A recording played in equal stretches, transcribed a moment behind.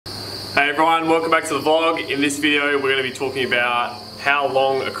Hey everyone, welcome back to the vlog. In this video we're going to be talking about how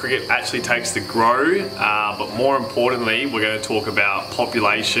long a cricket actually takes to grow, but more importantly we're going to talk about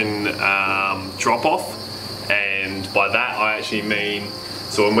population drop-off, and by that I actually mean,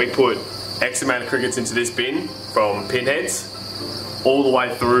 so when we put X amount of crickets into this bin from pinheads, all the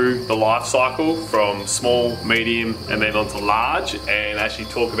way through the life cycle from small, medium and then onto large, and actually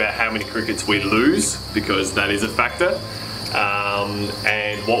talk about how many crickets we lose, because that is a factor.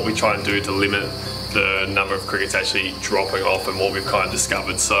 And what we try and do to limit the number of crickets actually dropping off and what we've kind of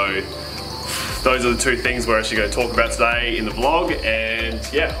discovered. So those are the two things we're actually going to talk about today in the vlog,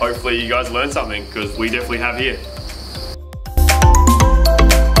 and yeah, hopefully you guys learned something, because we definitely have here.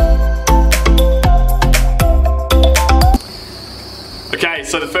 Okay,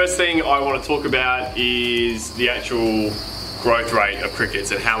 so the first thing I want to talk about is the actual growth rate of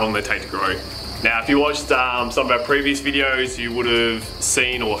crickets and how long they take to grow. Now, if you watched some of our previous videos, you would have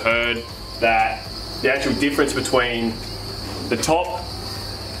seen or heard that the actual difference between the top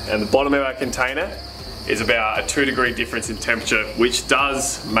and the bottom of our container is about a 2-degree difference in temperature, which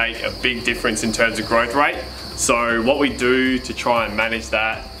does make a big difference in terms of growth rate. So what we do to try and manage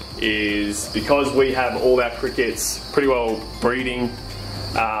that is, because we have all our crickets pretty well breeding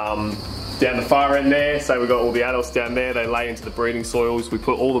down the far end there, so we've got all the adults down there, they lay into the breeding soils. We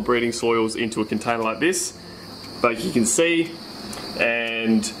put all the breeding soils into a container like this, like you can see,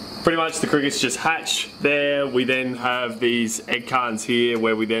 and pretty much the crickets just hatch there. We then have these egg cartons here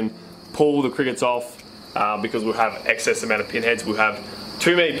where we then pull the crickets off, because we'll have excess amount of pinheads. We'll have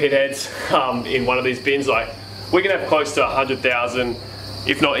too many pinheads in one of these bins. Like, we can have close to 100,000,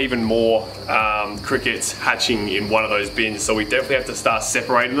 if not even more, crickets hatching in one of those bins. So we definitely have to start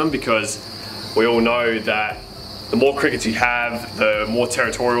separating them, because we all know that the more crickets you have, the more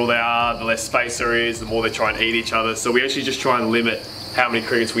territorial they are, the less space there is, the more they try and eat each other. So we actually just try and limit how many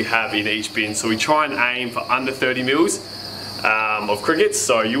crickets we have in each bin. So we try and aim for under 30 mils of crickets.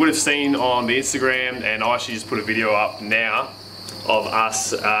 So you would have seen on the Instagram, and I actually just put a video up now of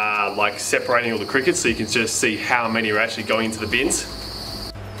us like separating all the crickets, so you can just see how many are actually going into the bins.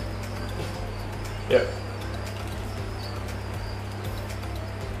 Yep.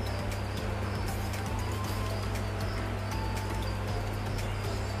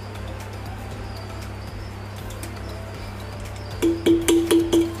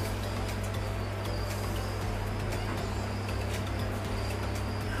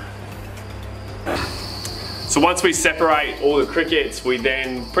 So once we separate all the crickets, we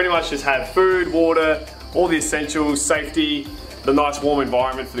then pretty much just have food, water, all the essentials, safety, the nice warm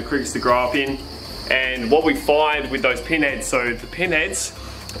environment for the crickets to grow up in. And what we find with those pinheads, so the pinheads,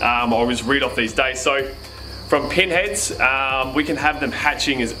 I'll just read off these days. So from pinheads, we can have them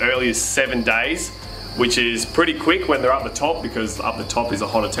hatching as early as 7 days, which is pretty quick when they're up the top, because up the top is a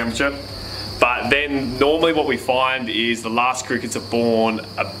hotter temperature. But then normally what we find is the last crickets are born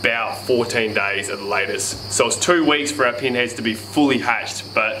about 14 days at the latest. So it's 2 weeks for our pinheads to be fully hatched.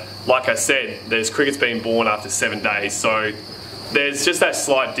 But like I said, there's crickets being born after 7 days. So there's just that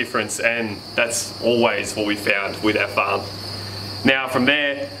slight difference, and that's always what we found with our farm. Now from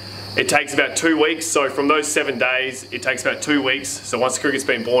there, it takes about 2 weeks. So from those 7 days, it takes about 2 weeks. So once the cricket's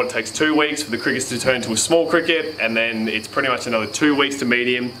been born, it takes 2 weeks for the crickets to turn into a small cricket, and then it's pretty much another 2 weeks to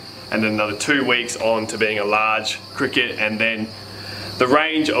medium, and then another 2 weeks on to being a large cricket. And then the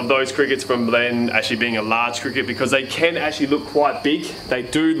range of those crickets from then actually being a large cricket, because they can actually look quite big. They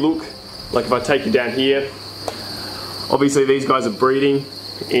do look, like if I take you down here, obviously these guys are breeding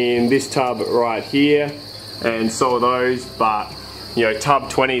in this tub right here, and so are those, but you know, tub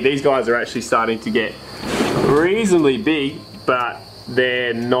 20, these guys are actually starting to get reasonably big, but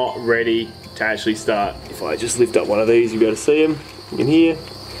they're not ready to actually start. If I just lift up one of these, you'll be able to see them in here.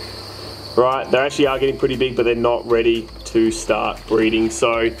 Right, they actually are getting pretty big, but they're not ready to start breeding.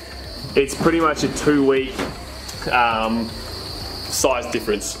 So it's pretty much a 2 week size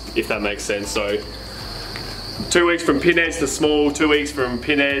difference, if that makes sense. So 2 weeks from pinheads to small, 2 weeks from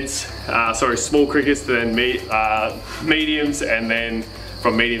pinheads, small crickets to then mediums, and then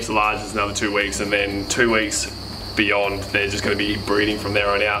from mediums to large is another 2 weeks, and then 2 weeks beyond, they're just going to be breeding from there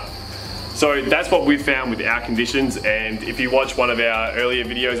on out. So that's what we've found with our conditions, and if you watch one of our earlier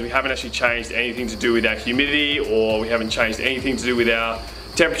videos, we haven't actually changed anything to do with our humidity, or we haven't changed anything to do with our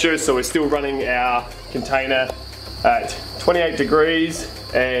temperature. So we're still running our container at 28 degrees,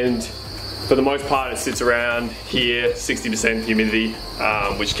 and for the most part it sits around here, 60% humidity,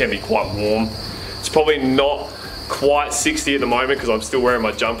 which can be quite warm. It's probably not quite 60 at the moment because I'm still wearing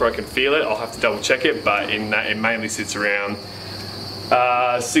my jumper. I can feel it. I'll have to double check it, but in that it mainly sits around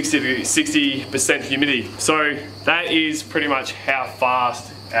 60% humidity. So that is pretty much how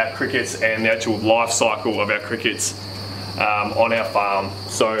fast our crickets and the actual life cycle of our crickets on our farm.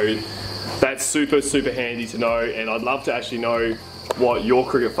 So that's super handy to know, and I'd love to actually know what your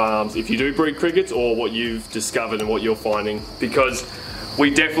cricket farms, if you do breed crickets, or what you've discovered and what you're finding, because we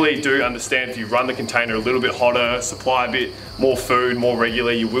definitely do understand if you run the container a little bit hotter, supply a bit more food more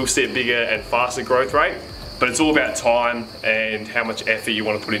regularly, you will see a bigger and faster growth rate. But it's all about time and how much effort you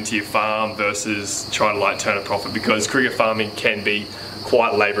want to put into your farm versus trying to like turn a profit, because cricket farming can be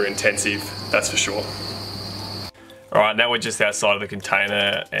quite labour intensive, that's for sure. Alright, now we're just outside of the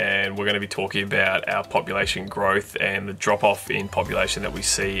container and we're going to be talking about our population growth and the drop off in population that we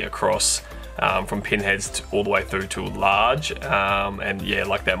see across from pinheads all the way through to large, and yeah,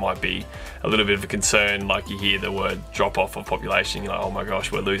 like that might be a little bit of a concern. Like you hear the word drop off of population, you're like, oh my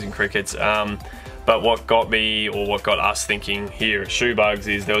gosh, we're losing crickets. But what got me, or what got us thinking here at Schubugs,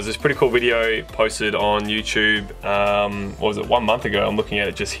 is there was this pretty cool video posted on YouTube, what was it, 1 month ago. I'm looking at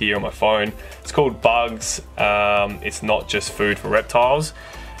it just here on my phone. It's called Bugs, It's Not Just Food for Reptiles,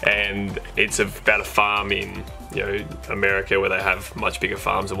 and it's about a farm in America where they have much bigger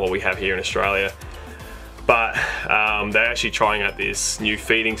farms than what we have here in Australia. But they're actually trying out this new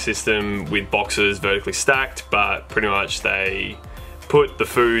feeding system with boxes vertically stacked, but pretty much they put the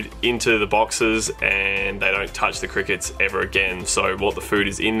food into the boxes and they don't touch the crickets ever again. So what the food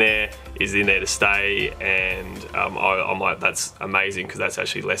is in there to stay, and I'm like, that's amazing, because that's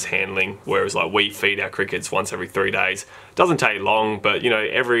actually less handling, whereas like we feed our crickets once every 3 days. Doesn't take long, but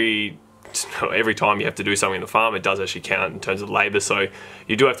every time you have to do something in the farm, it does actually count in terms of labour, so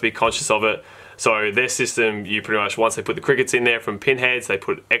you do have to be conscious of it. So their system, you pretty much, once they put the crickets in there from pinheads, they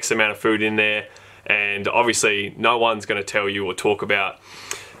put X amount of food in there, and obviously no one's going to tell you or talk about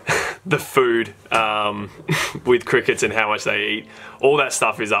the food with crickets and how much they eat. All that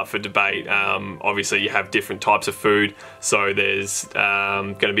stuff is up for debate. Obviously you have different types of food, so there's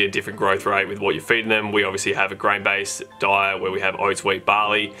going to be a different growth rate with what you're feeding them. We obviously have a grain-based diet where we have oats, wheat,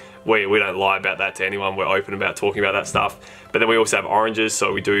 barley. We don't lie about that to anyone. We're open about talking about that stuff. But then we also have oranges,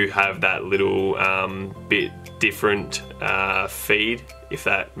 so we do have that little bit different feed, if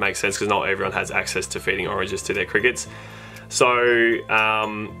that makes sense, because not everyone has access to feeding oranges to their crickets. So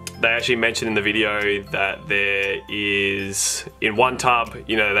they actually mentioned in the video that there is, in one tub,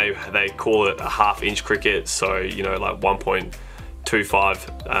 they call it a half-inch cricket, so like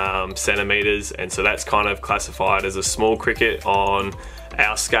 1.25 centimeters, and so that's kind of classified as a small cricket on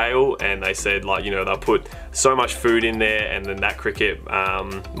our scale. And they said, like, they'll put so much food in there, and then that cricket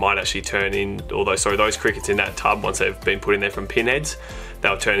might actually turn in, those crickets in that tub, once they've been put in there from pinheads,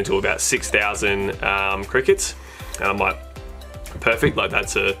 they'll turn into about 6,000 crickets. And I'm like, perfect, like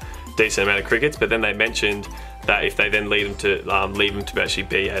that's a decent amount of crickets. But then they mentioned that if they then leave them to actually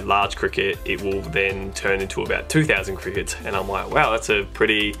be a large cricket, it will then turn into about 2,000 crickets. And I'm like, wow, that's a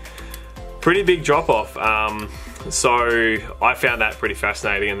pretty big drop off. So I found that pretty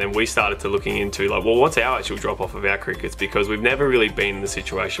fascinating, and then we started to looking into like, well, what's our actual drop off of our crickets, because we've never really been in the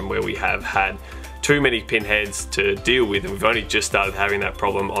situation where we have had too many pinheads to deal with, and we've only just started having that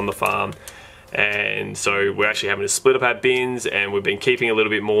problem on the farm. And so we're actually having to split up our bins, and we've been keeping a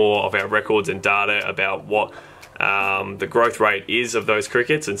little bit more of our records and data about what the growth rate is of those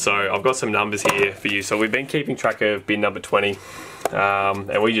crickets. And so I've got some numbers here for you. So we've been keeping track of bin number 20,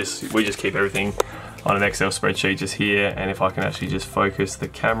 and we just keep everything on an Excel spreadsheet just here. And if I can actually just focus the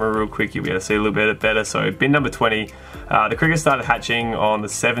camera real quick, you'll be able to see a little bit better. So bin number 20, the crickets started hatching on the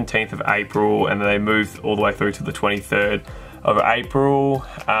 17th of April, and then they moved all the way through to the 23rd of April,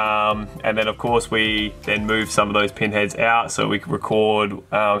 and then of course we then moved some of those pinheads out so we could record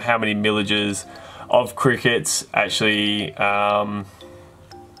how many millages of crickets actually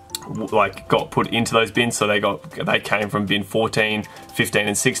like got put into those bins. So they came from bin 14, 15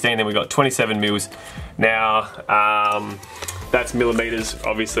 and 16, then we got 27 mils. Now that's millimeters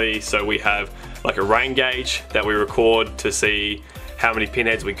obviously, so we have like a rain gauge that we record to see how many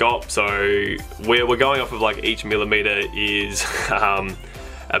pinheads we got. So we're going off of like each millimeter is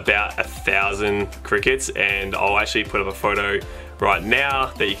about 1,000 crickets, and I'll actually put up a photo right now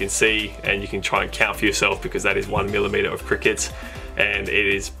that you can see, and you can try and count for yourself, because that is 1 millimeter of crickets, and it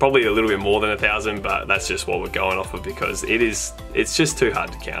is probably a little bit more than 1,000, but that's just what we're going off of, because it's just too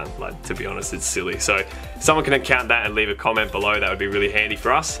hard to count. Like, to be honest, it's silly. So if someone can count that and leave a comment below, that would be really handy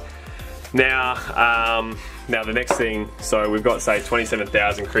for us. Now the next thing, so we've got say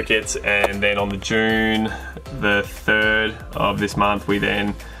 27,000 crickets, and then on the June the 3rd of this month we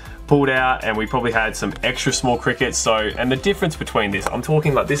then pulled out, and we probably had some extra small crickets. So, and the difference between this, I'm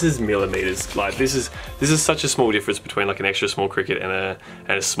talking like this is millimeters. Like this is such a small difference between like an extra small cricket and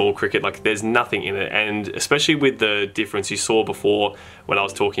a small cricket. Like there's nothing in it, and especially with the difference you saw before when I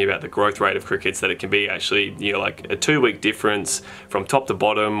was talking about the growth rate of crickets, that it can be actually, you know, like a 2-week difference from top to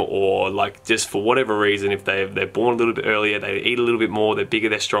bottom, or like just for whatever reason, if they're born a little bit earlier, they eat a little bit more, they're bigger,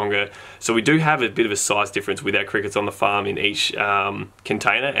 they're stronger. So we do have a bit of a size difference with our crickets on the farm in each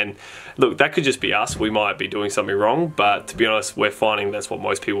container. And look, that could just be us, we might be doing something wrong, but to be honest, we're finding that's what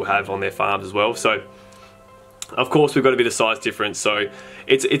most people have on their farms as well. So of course we've got a bit of size difference, so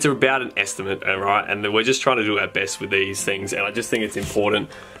it's about an estimate, right? And we're just trying to do our best with these things, and I just think it's important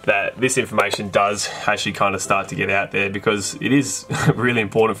that this information does actually kind of start to get out there, because it is really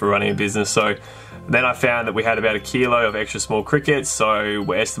important for running a business. So then I found that we had about 1 kilo of extra small crickets, so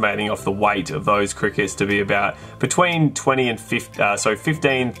we're estimating off the weight of those crickets to be about between 20 and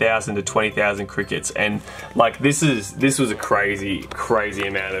 15,000 to 20,000 crickets. And like this was a crazy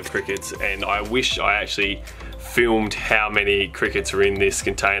amount of crickets, and I wish I actually filmed how many crickets are in this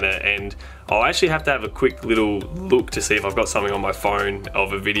container, and I'll actually have to have a quick little look to see if I've got something on my phone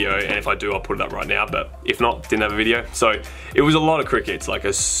of a video, and if I do, I'll put it up right now, but if not, didn't have a video. So it was a lot of crickets, like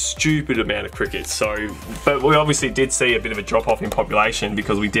a stupid amount of crickets. So, but we obviously did see a bit of a drop off in population,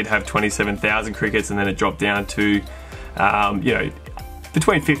 because we did have 27,000 crickets, and then it dropped down to, you know,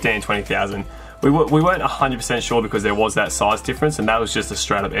 between 15 and 20,000. We weren't 100% sure, because there was that size difference, and that was just a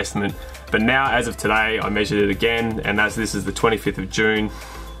straight up estimate. But now, as of today, I measured it again, and this is the 25th of June.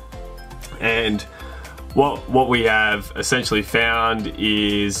 And what we have essentially found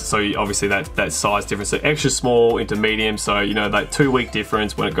is, so obviously that size difference, so extra small into medium, so you know, that 2-week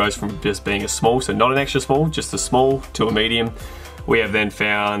difference when it goes from just being a small, so not an extra small, just a small, to a medium. We have then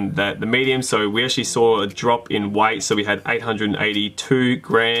found that the medium, so we actually saw a drop in weight, so we had 882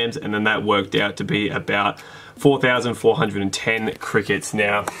 grams, and then that worked out to be about 4,410 crickets.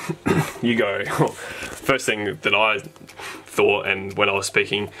 Now, you go, first thing that I thought, and when I was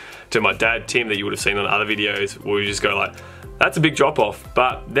speaking to my dad, Tim, that you would have seen on other videos, we would just go like, that's a big drop off.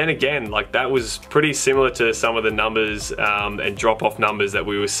 But then again, like that was pretty similar to some of the numbers and drop off numbers that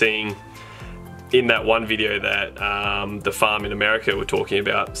we were seeing in that one video that the farm in America were talking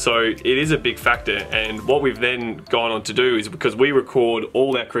about. So it is a big factor, and what we've then gone on to do is, because we record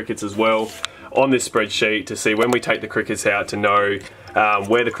all our crickets as well on this spreadsheet to see when we take the crickets out, to know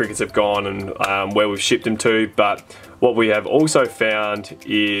where the crickets have gone and where we've shipped them to. But what we have also found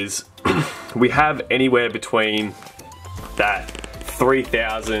is we have anywhere between that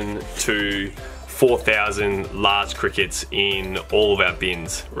 3,000 to 4,000 large crickets in all of our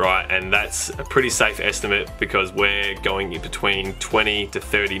bins, right? And that's a pretty safe estimate, because we're going in between 20 to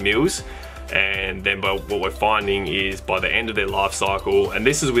 30 mils. And then what we're finding is, by the end of their life cycle, and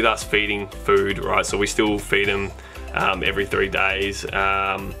this is with us feeding food, right? So we still feed them every 3 days.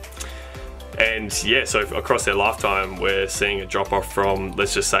 And yeah, so across their lifetime, we're seeing a drop off from,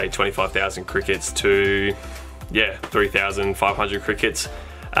 let's just say, 25,000 crickets to, yeah, 3,500 crickets.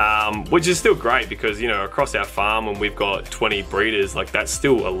 Which is still great, because, you know, across our farm, when we've got 20 breeders, like that's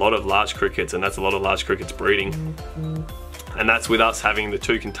still a lot of large crickets, and that's a lot of large crickets breeding. And that's with us having the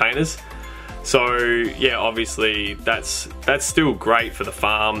 2 containers. So yeah, obviously that's still great for the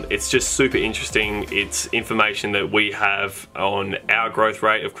farm. It's just super interesting. It's information that we have on our growth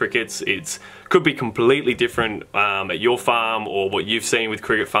rate of crickets. It could be completely different at your farm, or what you've seen with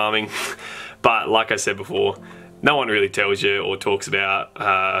cricket farming. But like I said before, no one really tells you or talks about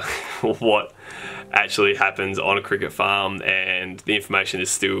what actually happens on a cricket farm, and the information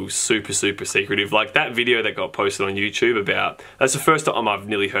is still super secretive. Like that video that got posted on YouTube about, that's the first time I've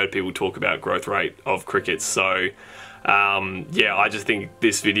nearly heard people talk about growth rate of crickets. So yeah, I just think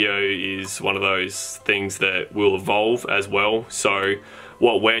this video is one of those things that will evolve as well. So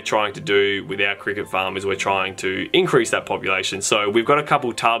what we're trying to do with our cricket farm is we're trying to increase that population. So we've got a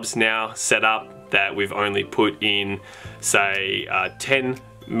couple tubs now set up that we've only put in, say, 10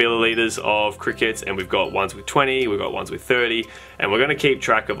 milliliters of crickets, and we've got ones with 20, we've got ones with 30, and we're going to keep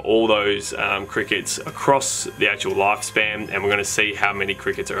track of all those crickets across the actual lifespan, and we're going to see how many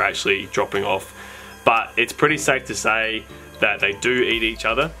crickets are actually dropping off. But it's pretty safe to say that they do eat each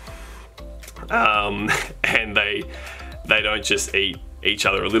other, and they don't just eat each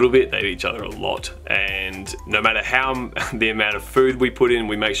other a little bit, they eat each other a lot. And no matter how the amount of food we put in,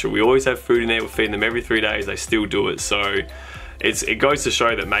 we make sure we always have food in there, we're feeding them every 3 days, they still do it. So it goes to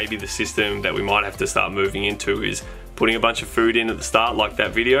show that maybe the system that we might have to start moving into is putting a bunch of food in at the start, like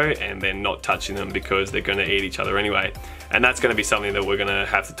that video, and then not touching them, because they're going to eat each other anyway. And that's going to be something that we're going to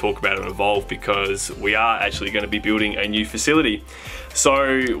have to talk about and evolve, because we are actually going to be building a new facility. So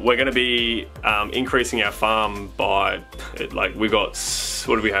we're going to be increasing our farm by, like, we got,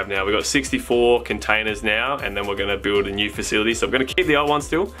 what do we have now? We've got 64 containers now, and then we're going to build a new facility. So we're going to keep the old one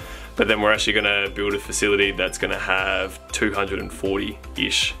still, but then we're actually going to build a facility that's going to have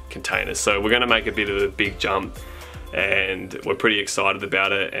 240-ish containers. So we're going to make a bit of a big jump, and we're pretty excited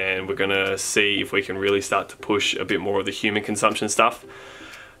about it, and we're going to see if we can really start to push a bit more of the human consumption stuff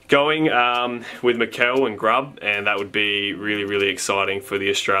going with Mikkel and Grub, and that would be really, really exciting for the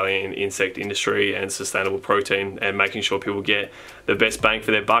Australian insect industry and sustainable protein, and making sure people get the best bang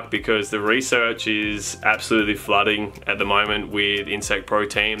for their buck, because the research is absolutely flooding at the moment with insect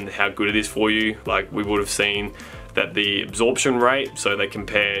protein and how good it is for you. Like, we would have seen that the absorption rate, so they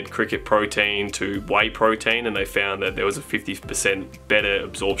compared cricket protein to whey protein, and they found that there was a 50% better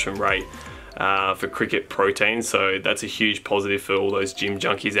absorption rate for cricket protein. So that's a huge positive for all those gym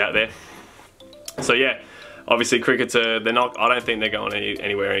junkies out there. So yeah, obviously crickets are, they're not, I don't think they're going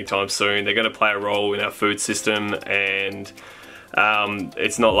anywhere anytime soon. They're going to play a role in our food system, and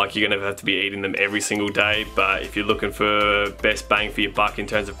it's not like you're going to have to be eating them every single day, but if you're looking for best bang for your buck in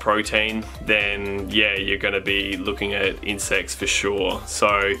terms of protein, then yeah, you're going to be looking at insects for sure.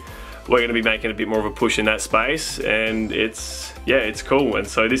 So we're going to be making a bit more of a push in that space, and it's cool. And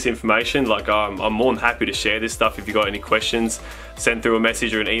so this information, like, I'm more than happy to share this stuff. If you got any questions, send through a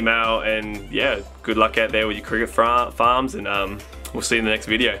message or an email, and yeah, good luck out there with your cricket farms, and we'll see you in the next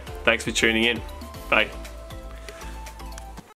video. Thanks for tuning in. Bye.